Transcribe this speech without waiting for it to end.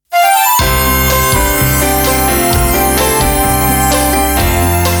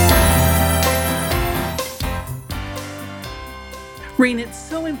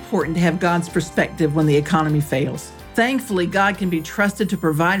important to have God's perspective when the economy fails. Thankfully, God can be trusted to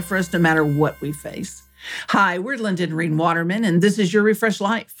provide for us no matter what we face. Hi, we're Linda and Reen Waterman, and this is Your Refreshed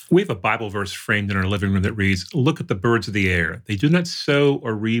Life. We have a Bible verse framed in our living room that reads, "Look at the birds of the air. They do not sow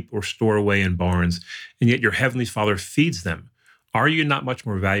or reap or store away in barns, and yet your heavenly Father feeds them. Are you not much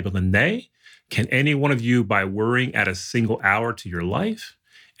more valuable than they? Can any one of you, by worrying, add a single hour to your life?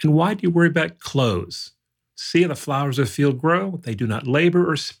 And why do you worry about clothes? See how the flowers of the field grow? They do not labor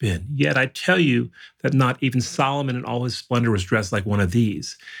or spin. Yet I tell you that not even Solomon in all his splendor was dressed like one of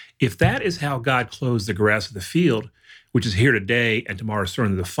these. If that is how God clothes the grass of the field, which is here today and tomorrow is thrown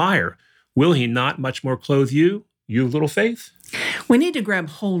into the fire, will he not much more clothe you, you of little faith?" We need to grab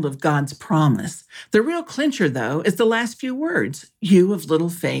hold of God's promise. The real clincher, though, is the last few words, "you of little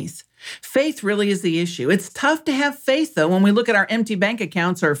faith." Faith really is the issue. It's tough to have faith, though, when we look at our empty bank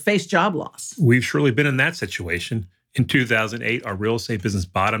accounts or face job loss. We've surely been in that situation. In 2008, our real estate business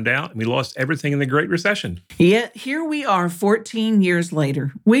bottomed out and we lost everything in the Great Recession. Yet here we are 14 years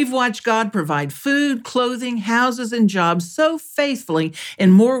later. We've watched God provide food, clothing, houses, and jobs so faithfully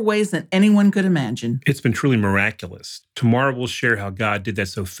in more ways than anyone could imagine. It's been truly miraculous. Tomorrow we'll share how God did that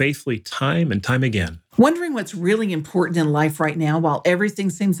so faithfully time and time again. Wondering what's really important in life right now while everything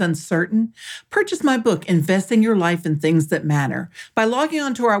seems uncertain? Purchase my book, Investing Your Life in Things That Matter, by logging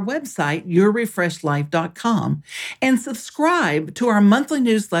onto our website, yourrefreshedlife.com, and subscribe to our monthly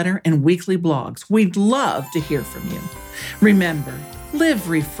newsletter and weekly blogs. We'd love to hear from you. Remember, live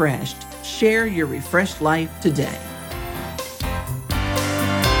refreshed. Share your refreshed life today.